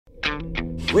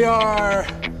We are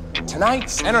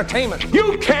tonight's entertainment.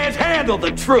 You can't handle the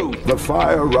truth. The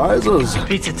fire rises.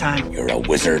 Pizza time. You're a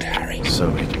wizard, Harry. So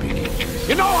it begins.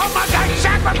 You know how much I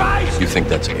sacrificed? You think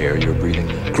that's air you're breathing?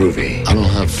 Groovy. I don't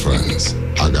have friends.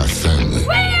 I got family.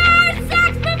 We are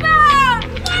Sex People! 1,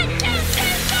 2,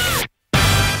 3,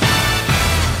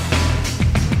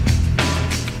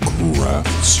 4!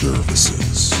 Craft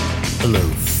Services. Hello,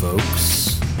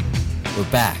 folks.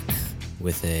 We're back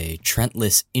with a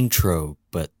Trentless intro,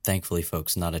 but thankfully,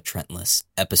 folks, not a Trentless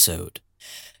episode.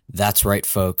 That's right,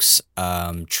 folks.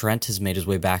 Trent has made his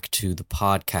way back to the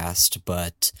podcast,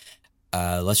 but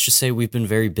let's just say we've been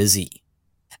very busy.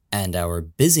 And our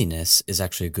busyness is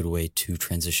actually a good way to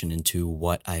transition into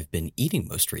what I've been eating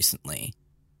most recently.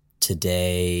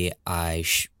 Today, I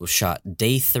shot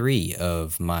day 3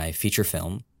 of my feature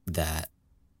film that,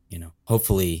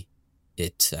 hopefully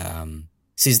it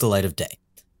sees the light of day.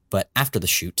 But after the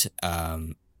shoot,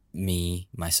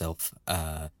 myself,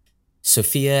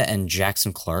 Sophia and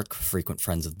Jackson Clark, frequent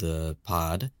friends of the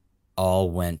pod, all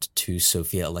went to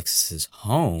Sophia Alexis's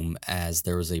home as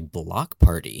there was a block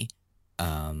party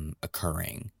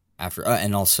occurring after,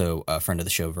 and also a friend of the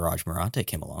show, Viraj Marante,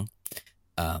 came along,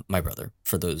 my brother,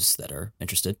 for those that are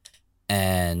interested.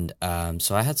 And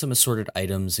so I had some assorted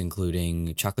items,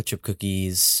 including chocolate chip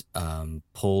cookies,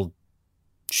 pulled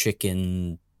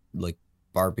chicken,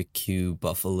 barbecue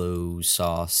buffalo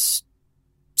sauce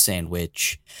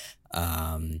sandwich,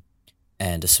 and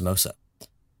a samosa.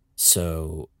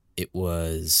 So it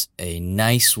was a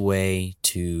nice way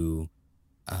to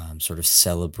sort of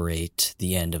celebrate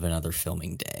the end of another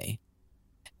filming day.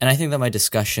 And I think that my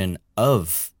discussion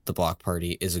of the block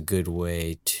party is a good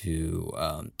way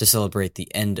to celebrate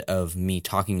the end of me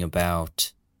talking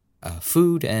about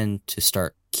food and to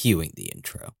start cueing the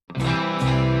intro.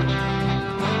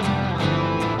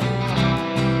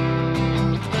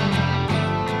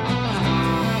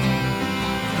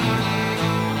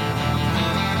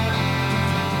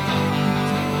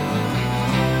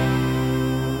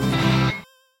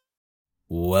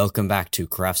 Welcome back to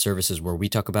Craft Services, where we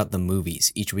talk about the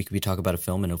movies. Each week we talk about a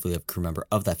film, and hopefully we have a crew member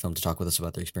of that film to talk with us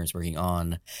about their experience working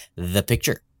on the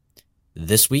picture.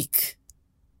 This week,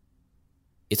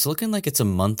 it's looking like it's a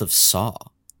month of Saw.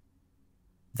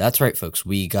 That's right, folks.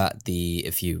 We got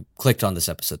if you clicked on this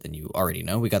episode, then you already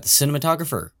know, we got the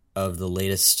cinematographer of the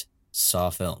latest Saw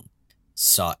film,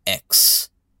 Saw X.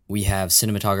 We have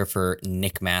cinematographer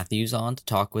Nick Matthews on to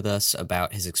talk with us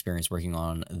about his experience working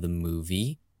on the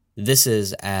movie. This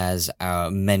is, as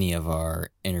many of our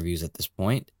interviews at this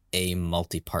point, a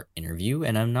multi-part interview,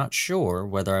 and I'm not sure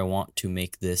whether I want to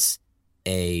make this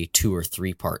a 2 or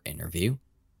 3-part interview,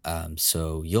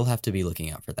 so you'll have to be looking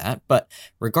out for that. But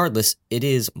regardless, it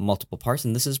is multiple parts,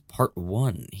 and this is part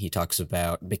 1. He talks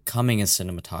about becoming a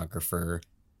cinematographer,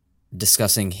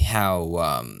 discussing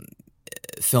how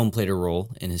film played a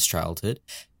role in his childhood.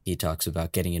 He talks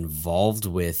about getting involved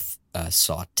with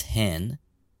Saw 10,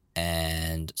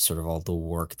 and sort of all the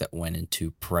work that went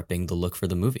into prepping the look for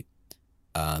the movie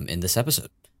in this episode.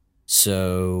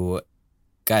 So,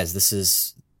 guys, this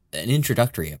is an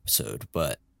introductory episode,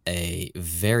 but a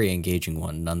very engaging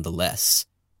one nonetheless.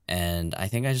 And I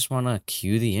think I just want to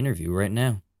cue the interview right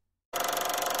now.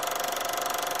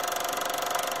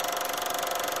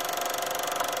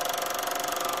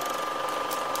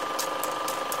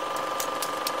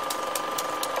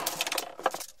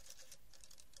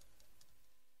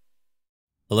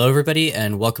 Hello, everybody,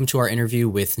 and welcome to our interview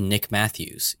with Nick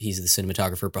Matthews. He's the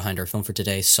cinematographer behind our film for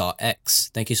today, Saw X.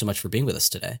 Thank you so much for being with us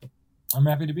today. I'm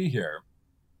happy to be here.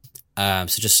 So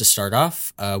just to start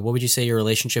off, what would you say your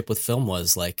relationship with film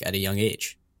was like at a young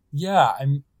age? Yeah,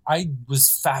 I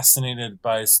was fascinated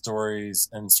by stories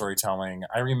and storytelling.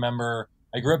 I remember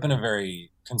I grew up in a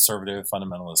very conservative,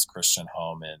 fundamentalist Christian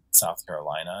home in South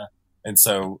Carolina. And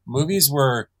so movies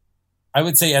were, I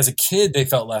would say as a kid, they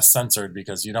felt less censored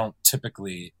because you don't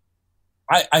typically,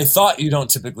 I thought you don't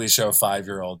typically show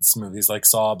 5-year-olds movies like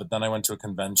Saw, but then I went to a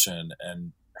convention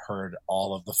and heard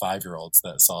all of the 5-year-olds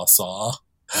that Saw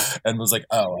and was like,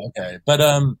 oh, okay. But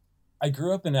I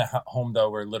grew up in a home, though,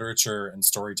 where literature and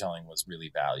storytelling was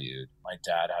really valued. My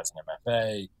dad has an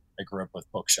MFA. I grew up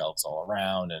with bookshelves all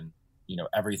around and,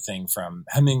 everything from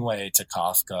Hemingway to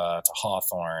Kafka to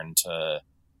Hawthorne to,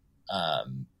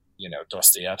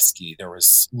 Dostoevsky. There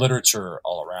was literature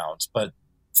all around. But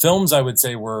films, I would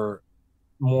say, were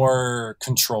more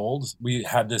controlled. We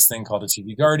had this thing called a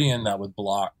TV Guardian that would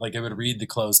block, it would read the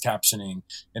closed captioning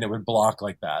and it would block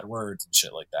bad words and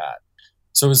shit like that.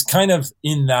 So it was kind of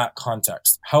in that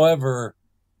context. However,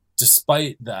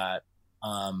 despite that,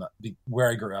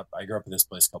 where I grew up at this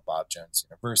place called Bob Jones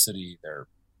University. They're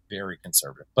very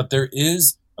conservative. But there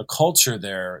is a culture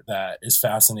there that is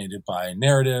fascinated by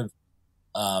narrative,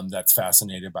 that's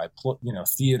fascinated by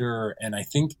theater, and I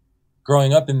think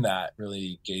growing up in that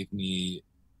really gave me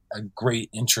a great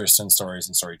interest in stories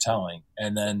and storytelling.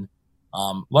 And then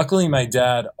luckily my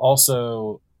dad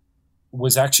also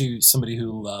was actually somebody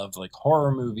who loved like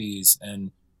horror movies.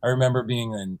 And I remember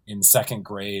being in second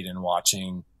grade and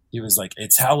watching, he was like,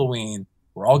 it's Halloween.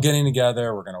 We're all getting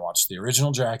together. We're going to watch the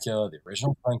original Dracula, the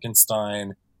original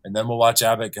Frankenstein, and then we'll watch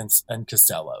Abbott and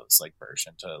Costello's like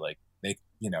version to like make,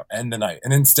 end the night.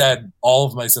 And instead, all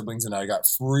of my siblings and I got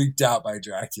freaked out by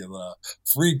Dracula,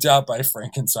 freaked out by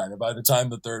Frankenstein. And by the time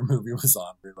the third movie was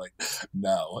on, we were like,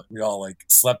 no, we all like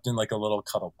slept in like a little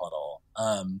cuddle puddle.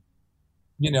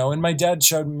 And my dad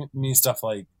showed me stuff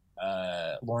like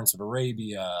Lawrence of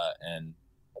Arabia and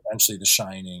eventually The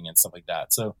Shining and stuff like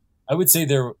that. So I would say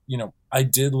I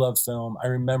did love film. I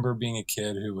remember being a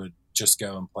kid who would just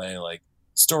go and play like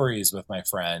stories with my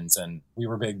friends, and we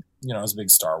were big, I was a big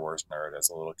Star Wars nerd as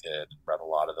a little kid and read a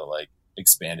lot of the like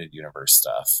expanded universe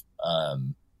stuff.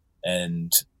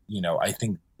 I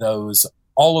think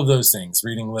all of those things,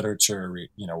 reading literature,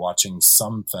 watching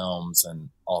some films and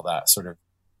all that sort of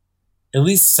at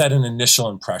least set an initial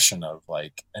impression of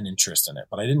like an interest in it.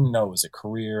 But I didn't know it was a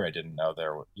career. I didn't know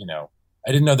there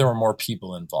were more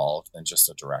people involved than just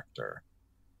a director.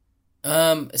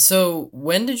 So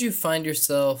when did you find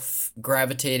yourself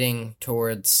gravitating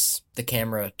towards the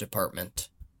camera department,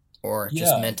 or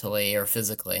just mentally or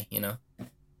physically,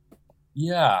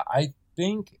 Yeah, I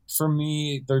think for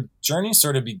me, the journey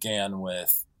sort of began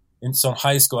with, in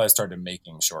high school, I started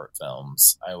making short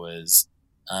films. I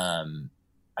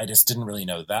just didn't really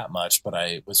know that much, but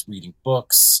I was reading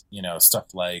books,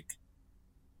 stuff like,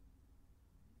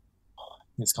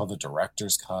 it's called the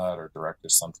Director's Cut or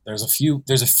Director's something. There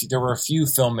were a few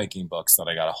filmmaking books that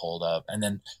I got a hold of. And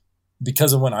then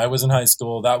because of when I was in high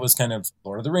school, that was kind of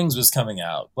Lord of the Rings was coming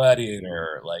out,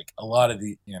 Gladiator, like a lot of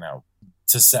the,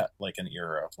 to set like an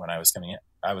era of when I was in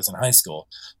high school.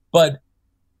 But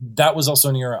that was also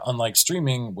an era, unlike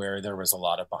streaming, where there was a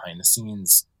lot of behind the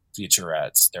scenes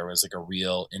featurettes. There was like a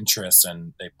real interest,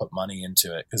 and they put money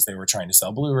into it because they were trying to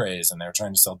sell Blu-rays and they were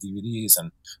trying to sell DVDs.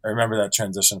 And I remember that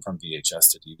transition from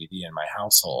VHS to DVD in my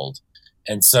household.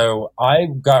 And so I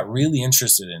got really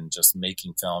interested in just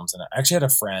making films. And I actually had a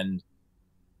friend,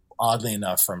 oddly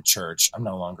enough, from church. I'm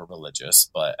no longer religious,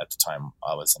 but at the time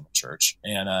I was in the church.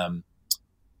 And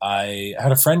I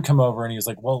had a friend come over and he was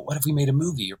like, well, what if we made a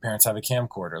movie? Your parents have a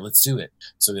camcorder. Let's do it.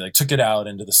 So we like took it out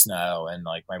into the snow, and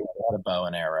like my brother had a bow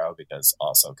and arrow because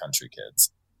also country kids.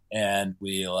 And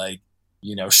we like,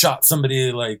 shot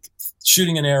somebody like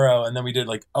shooting an arrow, and then we did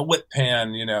like a whip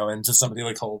pan, into somebody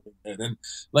like holding it, and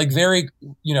like very,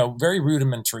 very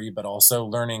rudimentary, but also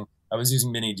learning. I was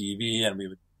using mini DV, and we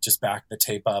would just back the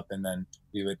tape up, and then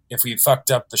if we fucked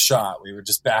up the shot, we would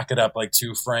just back it up like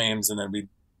 2 frames, and then we'd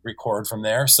record from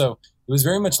there. So it was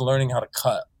very much learning how to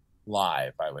cut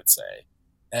live, I would say.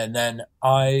 And then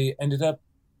I ended up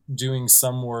doing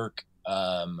some work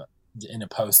in a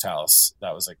post house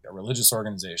that was like a religious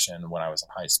organization when I was in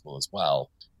high school as well.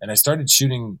 And I started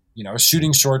shooting, I was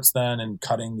shooting shorts then and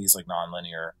cutting these like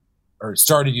nonlinear, or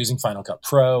started using Final Cut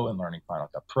Pro and learning Final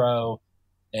Cut Pro.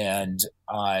 And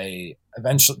I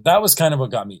eventually, that was kind of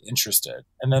what got me interested.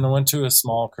 And then I went to a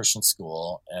small Christian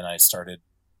school and I studied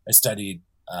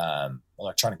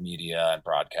electronic media and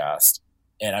broadcast,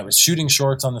 and I was shooting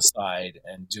shorts on the side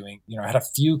and doing, I had a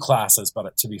few classes,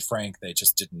 but to be frank, they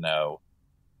just didn't know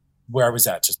where I was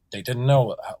at. They didn't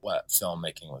know what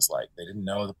filmmaking was like. They didn't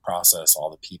know the process, all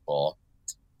the people.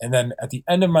 And then at the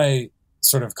end of my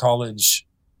sort of college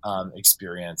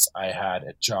experience, I had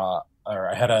an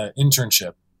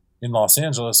internship in Los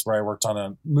Angeles where I worked on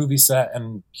a movie set,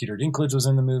 and Peter Dinklage was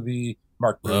in the movie,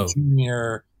 Mark Boone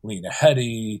Jr., Lena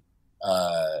Headey,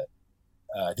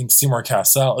 I think Seymour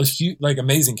Cassel, a few, like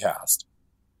amazing cast.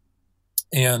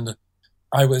 And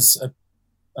I was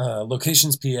a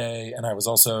locations PA, and I was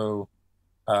also,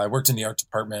 I worked in the art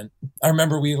department. I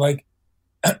remember we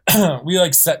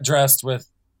set dressed with,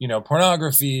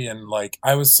 pornography, and like,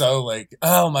 I was so like,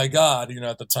 oh my God,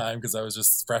 at the time, because I was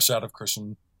just fresh out of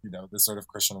Christian, this sort of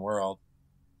Christian world.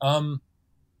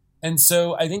 And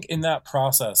so I think in that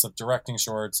process of directing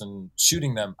shorts and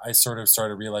shooting them, I sort of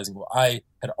started realizing, well, I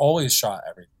had always shot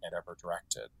everything I'd ever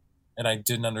directed. And I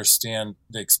didn't understand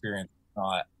the experience of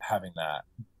not having that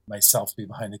myself be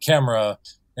behind the camera.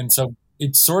 And so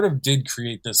it sort of did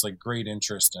create this like great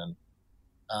interest in,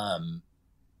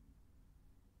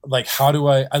 like,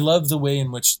 I love the way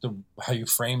in which how you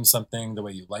frame something, the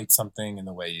way you light something, and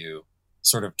the way you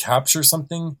sort of capture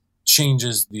something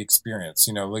changes the experience,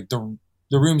 like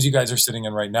the rooms you guys are sitting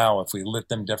in right now, if we lit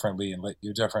them differently and lit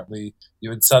you differently, you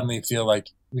would suddenly feel like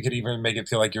we could even make it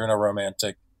feel like you're in a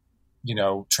romantic,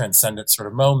 transcendent sort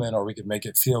of moment, or we could make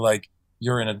it feel like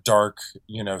you're in a dark,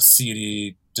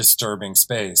 seedy, disturbing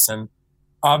space. And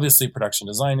obviously production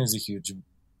design is a huge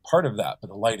part of that, but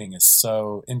the lighting is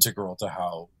so integral to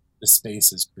how the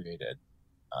space is created.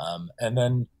 And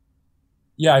then,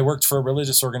 I worked for a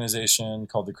religious organization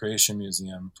called the Creation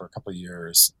Museum for a couple of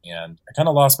years, and I kind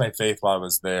of lost my faith while I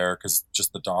was there because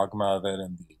just the dogma of it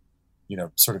and the,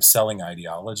 sort of selling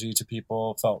ideology to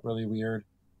people felt really weird.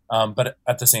 But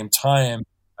at the same time,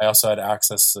 I also had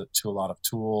access to a lot of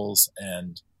tools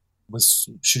and was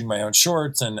shooting my own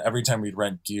shorts. And every time we'd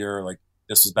rent gear, like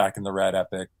this was back in the Red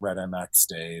MX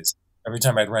days, every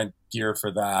time I'd rent gear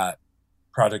for that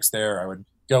projects there, I would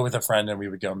go with a friend and we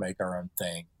would go make our own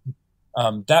thing.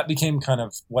 That became kind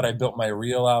of what I built my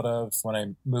reel out of when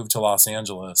I moved to Los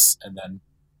Angeles, and then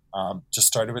just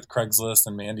started with Craigslist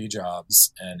and Mandy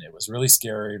jobs, and it was really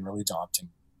scary and really daunting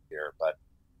here, but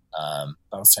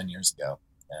that was 10 years ago,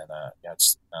 and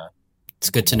it's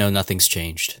good to know nothing's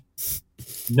changed.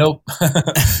 Nope.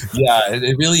 Yeah,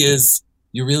 it really is.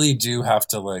 You really do have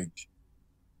to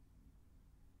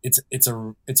it's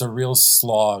a real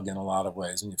slog in a lot of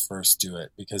ways when you first do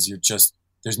it, because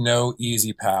there's no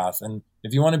easy path. And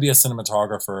if you want to be a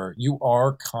cinematographer,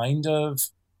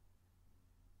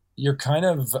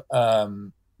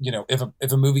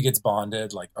 if a movie gets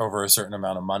bonded, like over a certain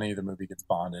amount of money, the movie gets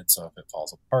bonded. So if it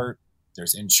falls apart,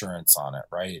 there's insurance on it,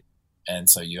 right? And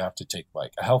so you have to take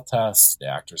like a health test, the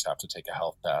actors have to take a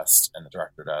health test, and the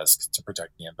director does, to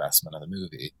protect the investment of the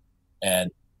movie. And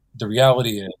the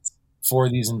reality is, for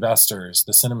these investors,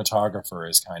 the cinematographer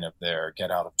is kind of their get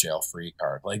out of jail free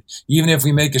card. Like, even if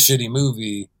we make a shitty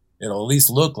movie, it'll at least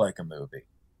look like a movie.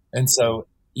 And so,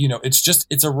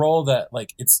 it's a role that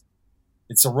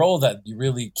it's a role that you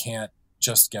really can't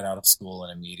just get out of school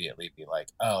and immediately be like,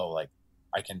 oh, like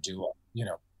I can do,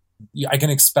 I can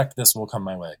expect this will come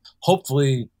my way.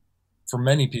 Hopefully for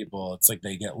many people, it's like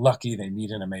they get lucky, they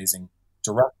meet an amazing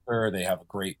director, they have a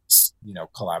great,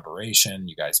 collaboration.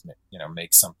 You guys,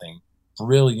 make something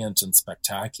brilliant and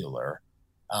spectacular.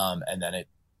 And then it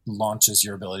launches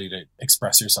your ability to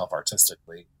express yourself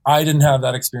artistically. I didn't have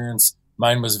that experience.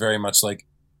 Mine was very much like,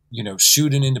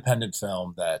 shoot an independent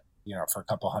film that, for a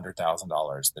couple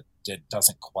 $100,000 that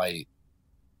doesn't quite,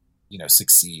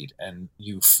 succeed. And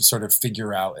you sort of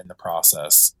figure out in the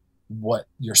process what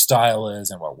your style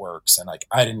is and what works. And like,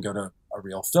 I didn't go to a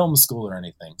real film school or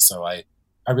anything. So I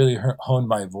really honed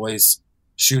my voice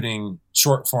shooting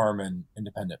short form and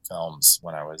independent films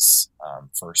when I was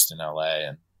first in LA.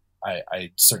 And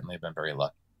I certainly have been very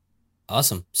lucky.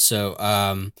 Awesome.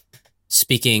 So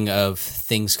speaking of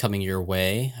things coming your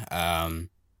way,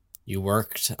 you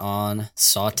worked on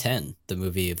Saw 10, the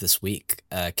movie of this week.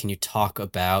 Can you talk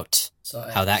about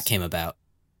how that came about?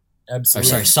 Absolutely.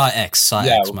 Or sorry, Saw X. Saw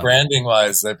yeah, X. branding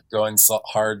wise, they're going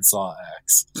hard Saw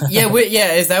X. Yeah,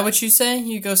 is that what you say?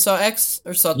 You go Saw X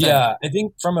or Saw 10? Yeah, I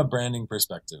think from a branding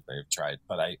perspective, they've tried,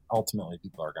 but ultimately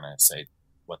people are going to say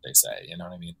what they say. You know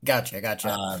what I mean? Gotcha.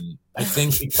 I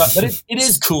think, but it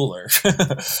is cooler.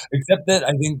 Except that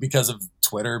I think because of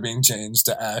Twitter being changed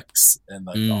to X and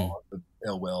all of the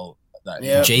ill will that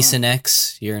Jason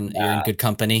X, you're in good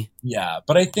company. Yeah,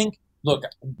 but I think, look,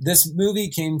 this movie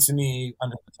came to me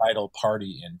under the title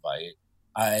Party Invite.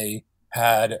 I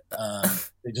had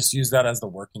they just used that as the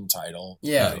working title.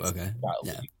 Yeah. Okay.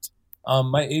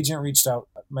 My agent reached out,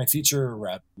 my feature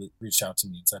rep reached out to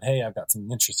me and said, "Hey, I've got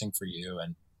something interesting for you."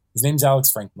 And his name's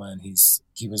Alex Franklin. He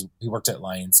worked at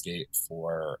Lionsgate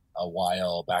for a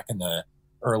while back in the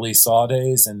early Saw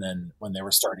days, and then when they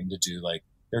were starting to do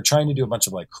they're trying to do a bunch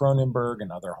of Cronenberg and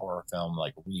other horror film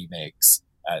remakes.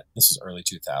 This was early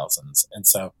 2000s, and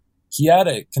so he had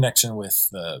a connection with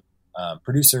the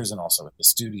producers and also with the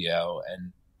studio,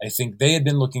 and I think they had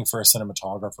been looking for a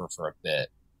cinematographer for a bit.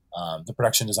 The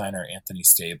production designer Anthony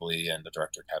Stabley and the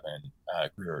director Kevin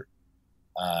Greer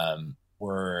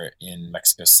were in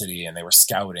Mexico City, and they were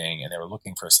scouting and they were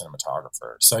looking for a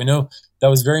cinematographer. So I know that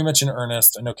was very much in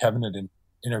earnest. I know Kevin had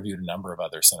interviewed a number of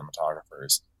other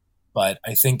cinematographers, but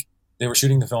I think they were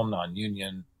shooting the film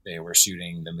non-union. They were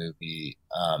shooting the movie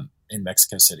in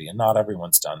Mexico City, and not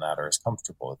everyone's done that or is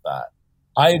comfortable with that.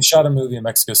 I had shot a movie in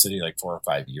Mexico City 4 or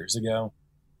 5 years ago,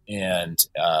 and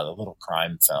a little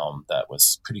crime film that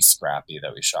was pretty scrappy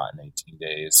that we shot in 18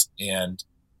 days. And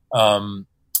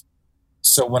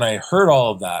so when I heard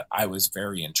all of that, I was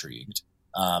very intrigued.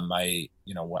 I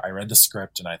read the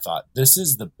script and I thought, this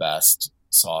is the best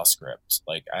Saw script.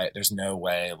 There's no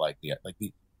way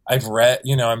I've read,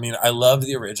 I love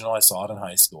the original. I saw it in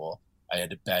high school. I had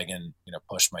to beg and,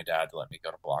 push my dad to let me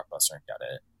go to Blockbuster and get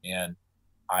it. And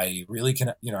I really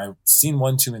I've seen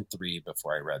 1, 2, and 3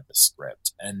 before I read the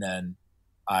script. And then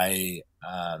I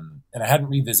hadn't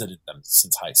revisited them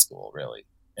since high school, really.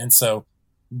 And so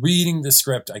reading the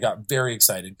script, I got very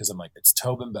excited because I'm like, it's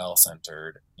Tobin Bell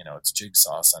centered, it's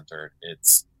Jigsaw centered.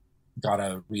 It's got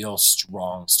a real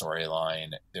strong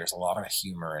storyline. There's a lot of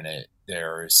humor in it.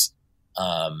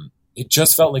 It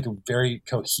just felt like a very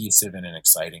cohesive in an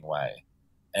exciting way.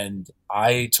 And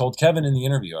I told Kevin in the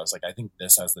interview, I was like, I think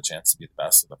this has the chance to be the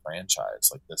best of the franchise.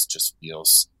 Like, this just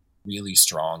feels really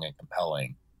strong and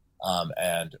compelling.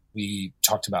 And we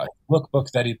talked about a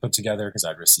lookbook that he put together because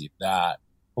I'd received that.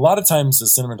 A lot of times the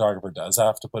cinematographer does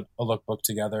have to put a lookbook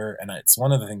together, and it's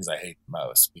one of the things I hate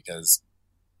most because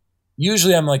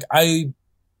usually I'm like, I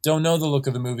don't know the look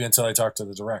of the movie until I talk to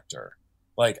the director.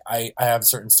 Like, I have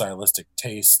certain stylistic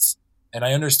tastes, and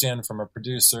I understand from a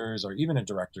producer's or even a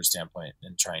director's standpoint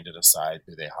in trying to decide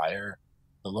who they hire,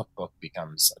 the lookbook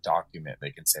becomes a document.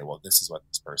 They can say, well, this is what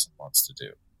this person wants to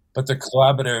do. But the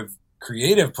collaborative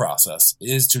creative process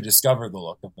is to discover the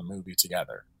look of the movie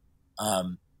together.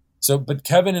 But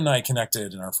Kevin and I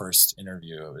connected in our first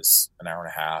interview. It was an hour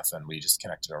and a half, and we just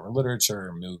connected over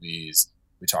literature, movies.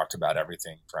 We talked about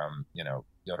everything from,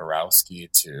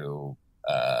 Jodorowsky to,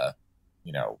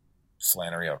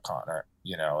 Flannery O'Connor,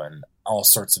 and all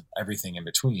sorts of everything in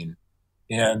between.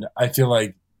 And I feel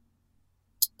like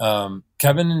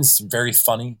Kevin is very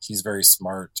funny. He's very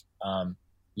smart.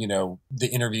 The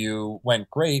interview went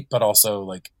great, but also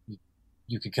like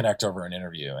you could connect over an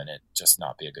interview and it just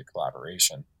not be a good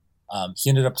collaboration. He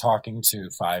ended up talking to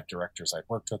 5 directors I've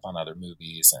worked with on other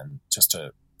movies, and just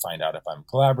to find out if I'm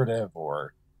collaborative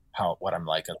or what I'm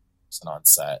like as a person on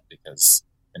set, because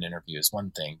an interview is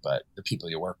one thing, but the people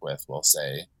you work with will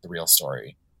say the real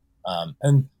story.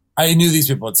 And I knew these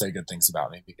people would say good things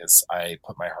about me because I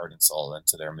put my heart and soul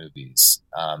into their movies.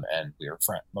 And we were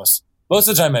friends. Most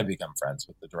of the time I become friends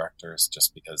with the directors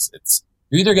just because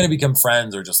you're either going to become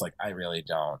friends or just like,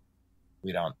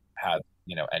 we don't have,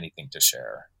 anything to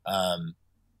share.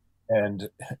 And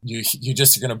you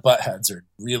just are going to butt heads or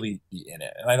really be in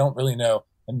it. And I don't really know.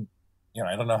 And,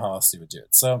 I don't know how else you would do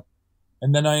it. So,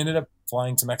 and then I ended up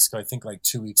flying to Mexico, I think like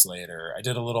 2 weeks later. I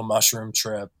did a little mushroom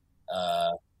trip.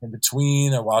 In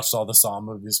between, I watched all the Saw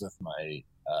movies with my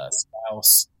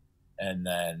spouse. And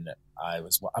then I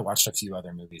watched a few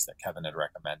other movies that Kevin had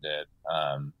recommended.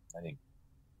 I think,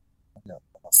 what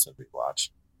else did we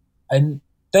watch? And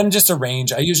then just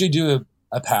arrange. I usually do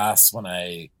a pass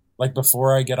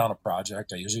before I get on a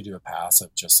project. I usually do a pass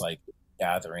of just like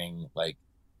gathering like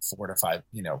 4 to 5,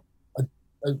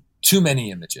 too many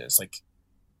images, like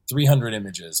 300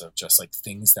 images of just like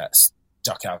things that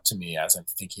stuck out to me as I'm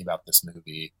thinking about this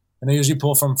movie. And I usually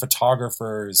pull from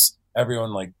photographers,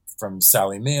 everyone like from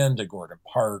Sally Mann to Gordon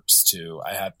Parks to,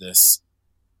 I have this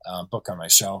book on my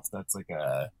shelf that's like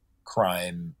a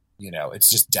crime, it's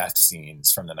just death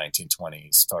scenes from the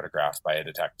 1920s photographed by a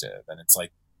detective. And it's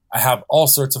like, I have all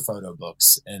sorts of photo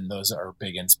books, and those are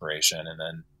big inspiration. And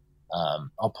then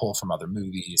I'll pull from other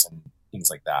movies and things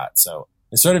like that. So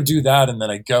I sort of do that, and then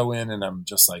I go in and I'm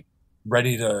just like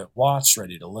ready to watch,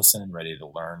 ready to listen, ready to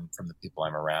learn from the people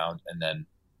I'm around, and then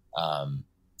kind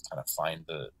of find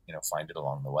it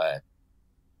along the way.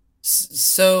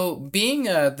 So, being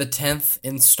the 10th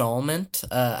installment,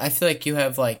 I feel like you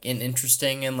have like an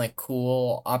interesting and like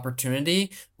cool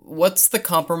opportunity. What's the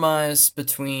compromise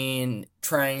between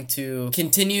trying to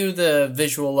continue the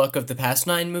visual look of the past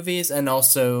 9 movies and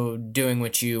also doing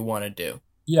what you want to do?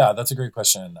 Yeah, that's a great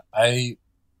question. I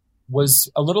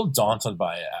was a little daunted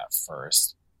by it at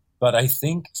first, but I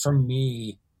think for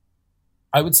me,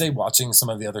 I would say watching some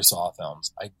of the other Saw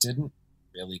films, I didn't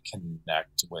really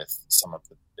connect with some of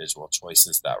the visual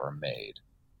choices that were made.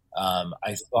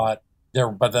 I thought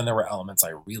but then there were elements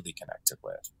I really connected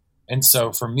with. And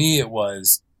so for me, it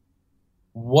was,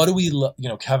 what do we,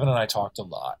 Kevin and I talked a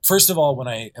lot. First of all, when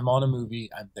I am on a movie,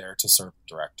 I'm there to serve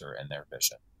the director and their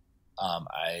vision. I'm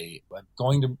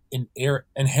going to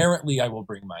inherently, I will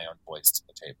bring my own voice to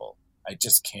the table. I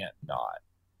just can't not.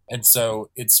 And so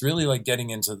it's really like getting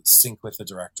into sync with the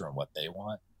director and what they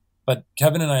want. But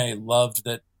Kevin and I loved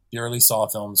that the early Saw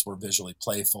films were visually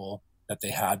playful, that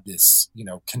they had this,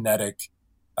 kinetic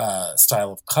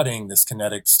style of cutting, this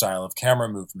kinetic style of camera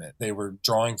movement. They were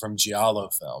drawing from giallo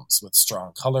films with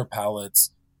strong color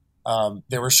palettes.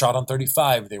 They were shot on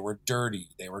 35. They were dirty.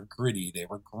 They were gritty. They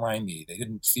were grimy. They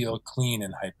didn't feel clean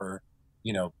and hyper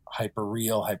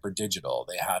real, hyper digital.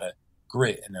 They had a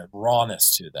grit and a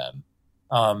rawness to them.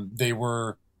 They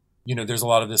were, there's a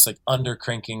lot of this like under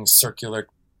cranking circular,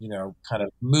 kind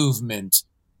of movement.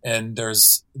 and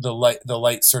there's the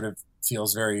light sort of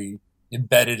feels very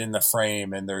embedded in the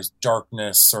frame, and there's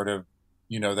darkness sort of,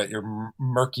 that your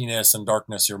murkiness and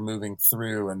darkness you're moving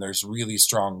through, and there's really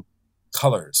strong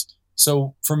colors.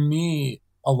 So for me,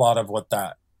 a lot of what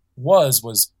that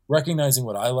was recognizing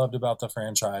what I loved about the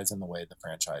franchise and the way the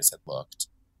franchise had looked,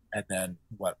 and then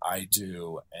what I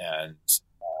do, and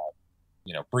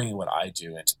bringing what I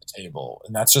do into the table.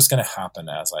 And that's just going to happen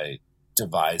as I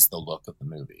devise the look of the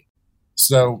movie.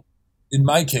 So in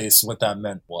my case, what that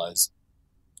meant was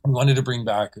I wanted to bring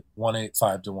back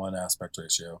 1.85 to 1 aspect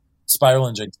ratio. Spiral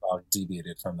and Jigsaw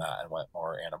deviated from that and went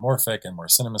more anamorphic and more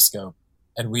cinemascope.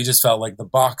 And we just felt like the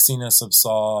boxiness of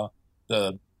Saw,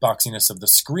 the boxiness of the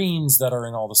screens that are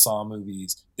in all the Saw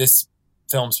movies. This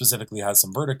film specifically has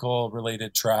some vertical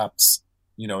related traps.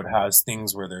 It has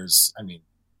things where there's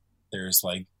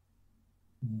like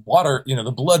water,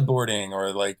 the bloodboarding,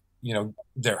 or like,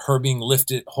 her being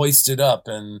hoisted up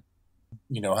and,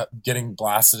 getting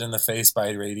blasted in the face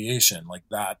by radiation. Like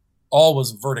that all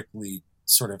was vertically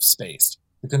sort of spaced.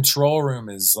 The control room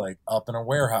is like up in a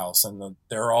warehouse, and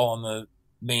they're all on the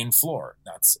main floor.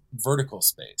 That's vertical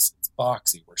space. It's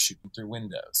boxy. We're shooting through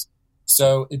windows.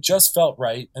 So it just felt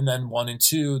right. And then 1 and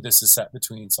 2, this is set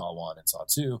between Saw 1 and Saw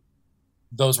 2.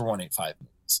 Those were 1.85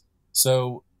 movies.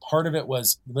 So part of it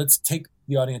was, let's take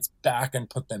the audience back and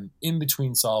put them in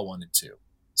between Saw 1 and 2.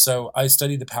 So I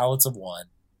studied the palettes of 1.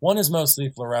 1 is mostly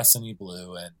fluorescent-y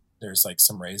blue, and there's like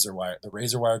some razor wire. The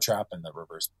razor wire trap and the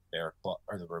reverse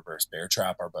bear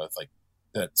trap are both like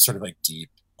that sort of like deep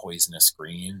poisonous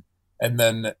green. And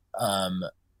then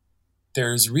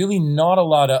there's really not a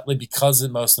lot of, like, because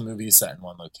most of the movie is set in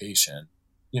one location.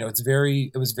 It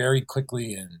was very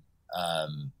quickly, and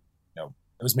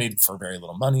it was made for very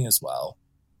little money as well.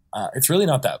 It's really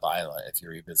not that violent if you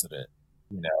revisit it,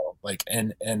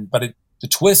 but the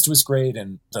twist was great,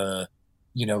 and the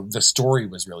story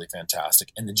was really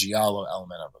fantastic, and the giallo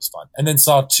element of it was fun. And then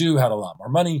Saw 2 had a lot more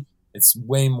money. It's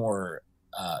way more,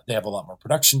 they have a lot more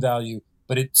production value,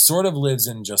 but it sort of lives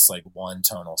in just like one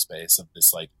tonal space of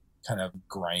this like kind of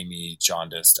grimy,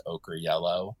 jaundiced ochre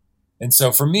yellow. And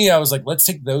so for me, I was like, let's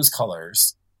take those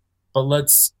colors, but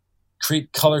let's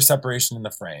create color separation in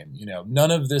the frame.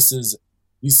 None of this is,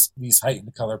 these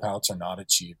heightened color palettes are not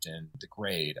achieved in the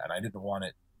grade, and I didn't want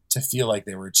it to feel like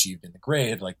they were achieved in the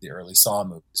grade like the early Saw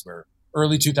movies, where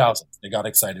early 2000s, they got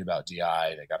excited about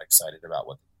DI, they got excited about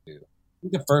what they do. I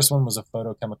think the first one was a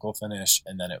photochemical finish,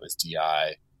 and then it was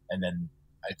DI, and then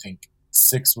I think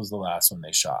 6 was the last one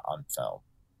they shot on film.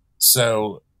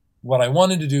 So what I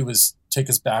wanted to do was take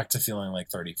us back to feeling like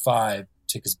 35,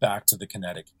 take us back to the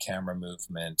kinetic camera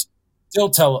movement, still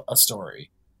tell a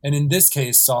story. And in this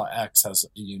case, Saw X has a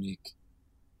unique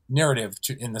narrative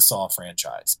in the Saw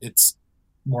franchise. It's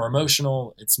more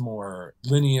emotional, it's more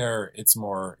linear, it's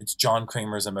John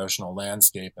Kramer's emotional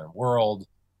landscape and world.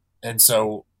 And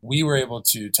so we were able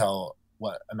to tell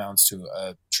what amounts to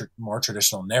a more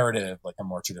traditional narrative, like a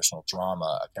more traditional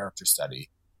drama, a character study,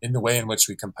 in the way in which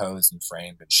we composed and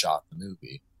framed and shot the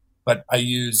movie. But I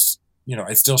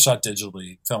still shot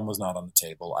digitally. Film was not on the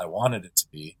table. I wanted it to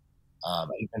be. I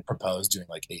even proposed doing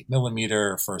like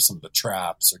 8mm for some of the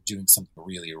traps, or doing something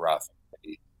really rough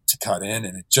to cut in.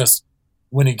 And it just,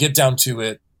 when you get down to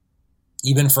it,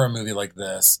 even for a movie like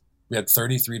this, we had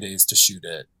 33 days to shoot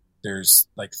it. There's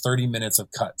like 30 minutes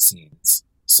of cut scenes.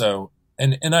 So,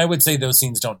 and I would say those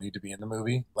scenes don't need to be in the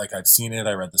movie. Like, I've seen it,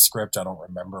 I read the script, I don't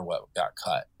remember what got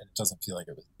cut, and it doesn't feel like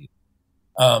it was needed.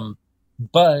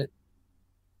 But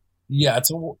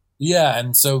yeah,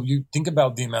 and so you think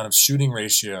about the amount of shooting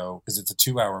ratio, because it's a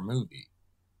 2-hour movie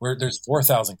where there's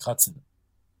 4,000 cuts in it.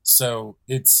 So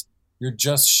you're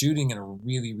just shooting in a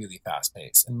really, really fast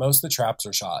pace. And most of the traps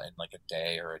are shot in like a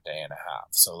day or a day and a half.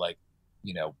 So like,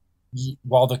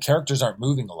 while the characters aren't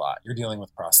moving a lot, you're dealing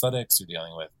with prosthetics, you're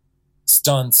dealing with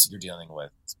stunts, you're dealing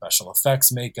with special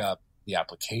effects makeup, the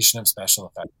application of special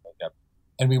effects makeup.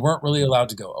 And we weren't really allowed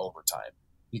to go overtime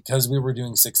because we were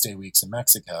doing 6-day weeks in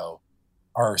Mexico.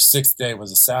 Our 6th day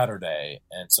was a Saturday.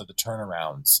 And so the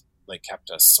turnarounds like kept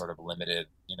us sort of limited.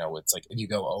 It's like if you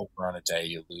go over on a day,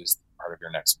 you lose part of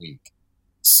your next week.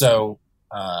 So,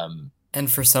 and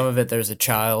for some of it, there's a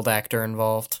child actor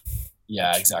involved.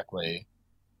 Yeah, exactly.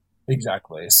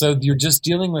 So you're just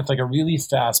dealing with like a really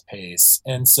fast pace.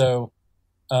 And so,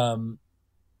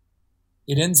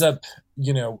 it ends up,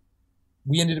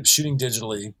 we ended up shooting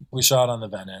digitally. We shot on the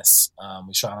Venice.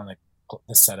 We shot on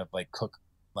a set of like Cook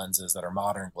lenses that are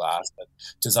modern glass, but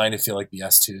designed to feel like the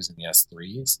S2s and the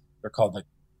S3s. They're called the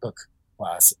Cook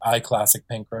iClassic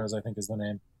Pancros, I think is the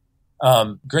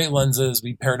name. Great lenses.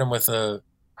 We paired them with a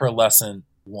pearlescent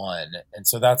one. And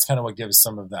so that's kind of what gives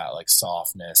some of that like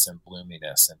softness and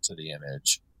bloominess into the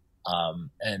image.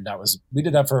 And we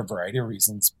did that for a variety of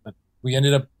reasons, but we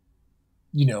ended up,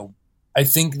 I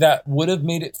think that would have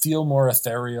made it feel more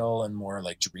ethereal and more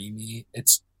like dreamy.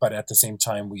 But at the same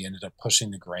time, we ended up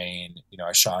pushing the grain.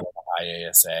 I shot at high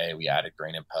ASA. We added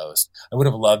grain in post. I would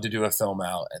have loved to do a film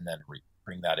out and then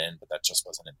bring that in, but that just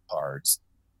wasn't in the cards.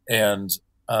 And,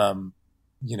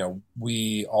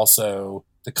 we also,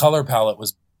 the color palette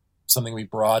was something we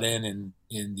brought in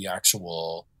the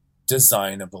actual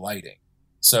design of the lighting.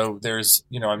 So there's,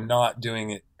 I'm not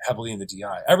doing it heavily in the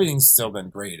DI. Everything's still been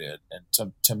graded and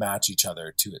to match each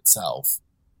other to itself.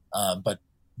 But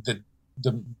the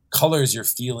colors you're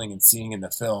feeling and seeing in the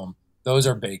film, those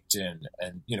are baked in.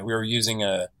 And, we were using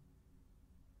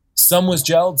some was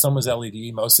gelled, some was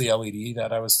LED, mostly LED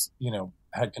that I was,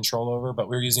 had control over, but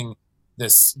we were using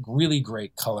this really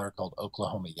great color called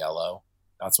Oklahoma yellow.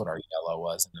 That's what our yellow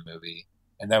was in the movie.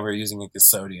 And then we were using like the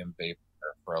sodium vapor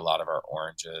for a lot of our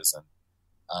oranges and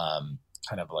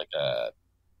kind of like a,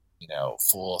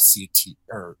 full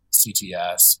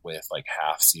CTS with like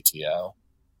half CTO,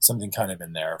 something kind of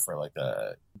in there for like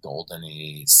a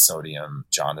goldeny sodium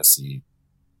jaundicey,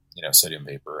 sodium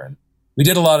vapor. And we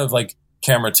did a lot of like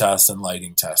camera tests and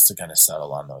lighting tests to kind of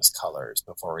settle on those colors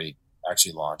before we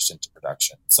actually launched into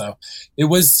production. So it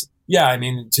was,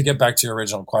 to get back to your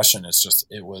original question,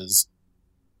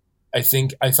 I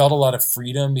think I felt a lot of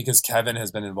freedom because Kevin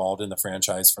has been involved in the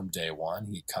franchise from day one.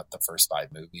 He cut the first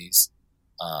 5 movies.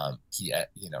 He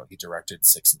directed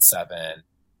 6 and 7,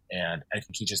 and I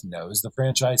think he just knows the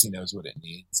franchise. He knows what it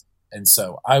needs. And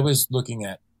so I was looking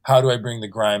at, how do I bring the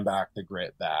grime back, the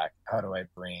grit back? How do I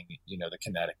bring, the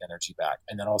kinetic energy back?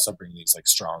 And then also bring these like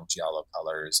strong giallo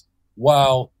colors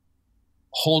while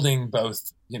holding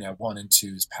both, 1 and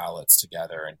 2's palettes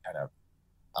together and kind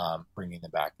of bringing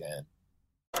them back in.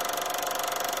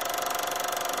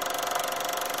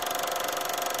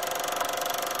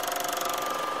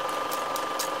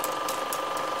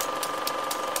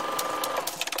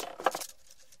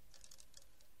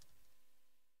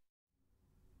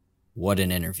 What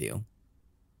an interview.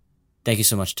 Thank you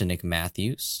so much to Nick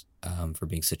Matthews for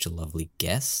being such a lovely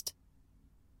guest.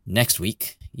 Next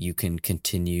week, you can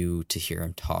continue to hear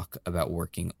him talk about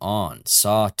working on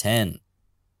Saw 10.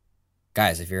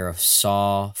 Guys, if you're a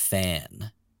Saw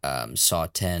fan, Saw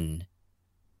 10,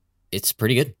 it's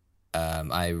pretty good.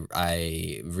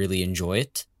 I really enjoy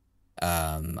it.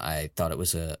 I thought it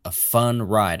was a fun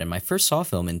ride, and my first Saw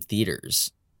film in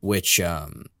theaters, which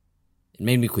it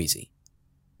made me queasy.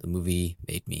 The movie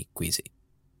made me queasy.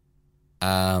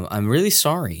 I'm really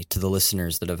sorry to the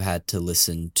listeners that have had to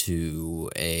listen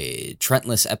to a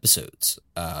Trentless episodes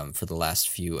for the last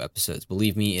few episodes.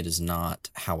 Believe me, it is not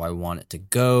how I want it to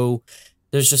go.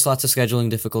 There's just lots of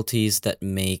scheduling difficulties that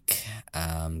make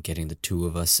getting the two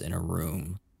of us in a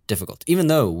room difficult, even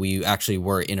though we actually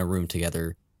were in a room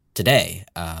together today.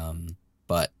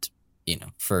 But,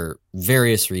 for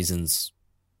various reasons,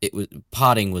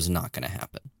 podding was not going to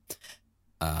happen.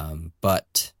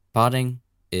 But podding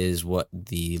is what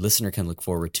the listener can look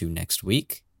forward to next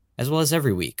week, as well as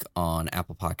every week on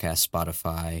Apple Podcasts,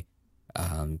 Spotify,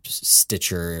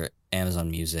 Stitcher,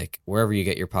 Amazon Music, wherever you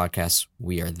get your podcasts,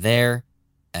 we are there,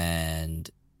 and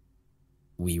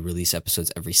we release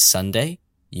episodes every Sunday.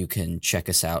 You can check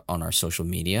us out on our social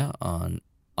media on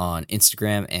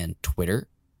Instagram and Twitter.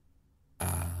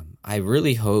 I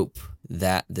really hope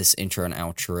that this intro and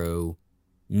outro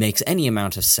makes any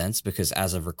amount of sense, because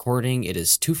as of recording, it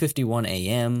is 2:51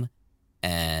 a.m.,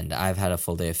 and I've had a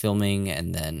full day of filming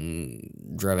and then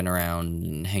driving around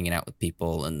and hanging out with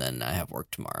people, and then I have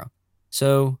work tomorrow.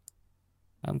 So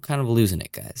I'm kind of losing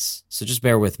it, guys. So just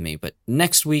bear with me. But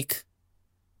next week,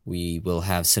 we will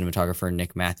have cinematographer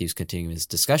Nick Matthews continue his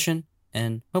discussion,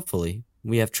 and hopefully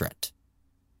we have Trent.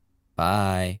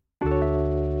 Bye.